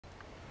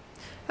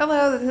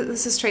Hello,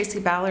 this is Tracy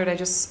Ballard. I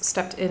just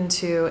stepped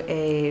into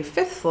a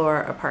 5th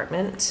floor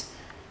apartment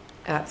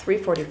at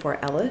 344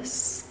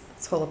 Ellis.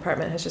 This whole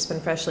apartment has just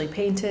been freshly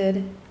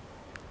painted.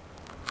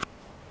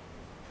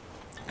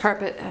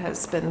 Carpet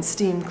has been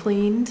steam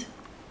cleaned.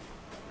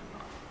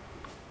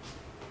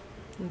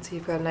 And so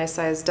you've got a nice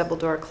sized double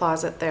door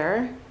closet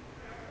there.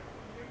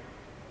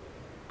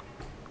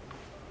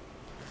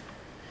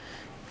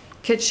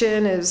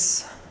 Kitchen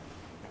is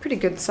pretty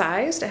good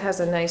sized. It has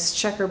a nice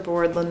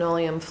checkerboard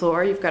linoleum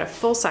floor. You've got a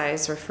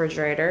full-size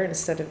refrigerator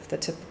instead of the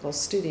typical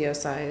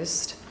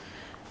studio-sized.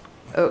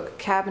 Oak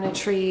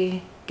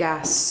cabinetry,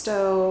 gas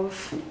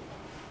stove,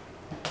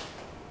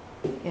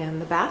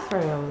 and the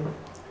bathroom.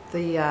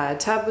 The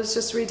tub was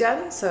just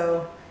redone,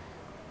 so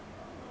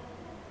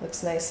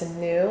looks nice and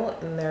new.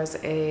 And there's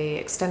a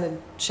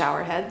extended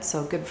shower head,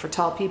 so good for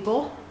tall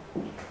people.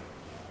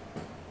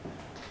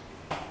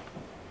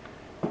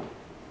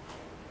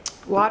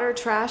 Water,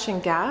 trash,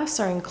 and gas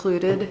are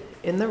included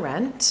in the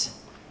rent.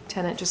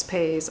 Tenant just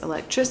pays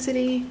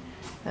electricity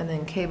and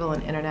then cable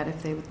and internet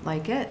if they would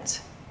like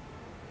it.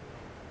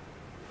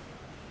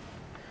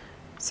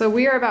 So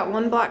we are about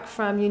 1 block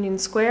from Union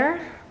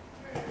Square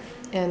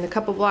and a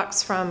couple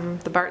blocks from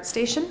the BART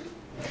station.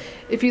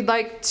 If you'd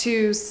like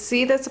to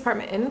see this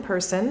apartment in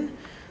person,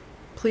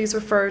 please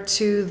refer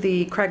to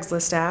the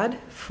Craigslist ad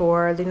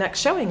for the next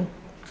showing.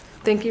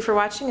 Thank you for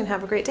watching and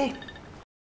have a great day.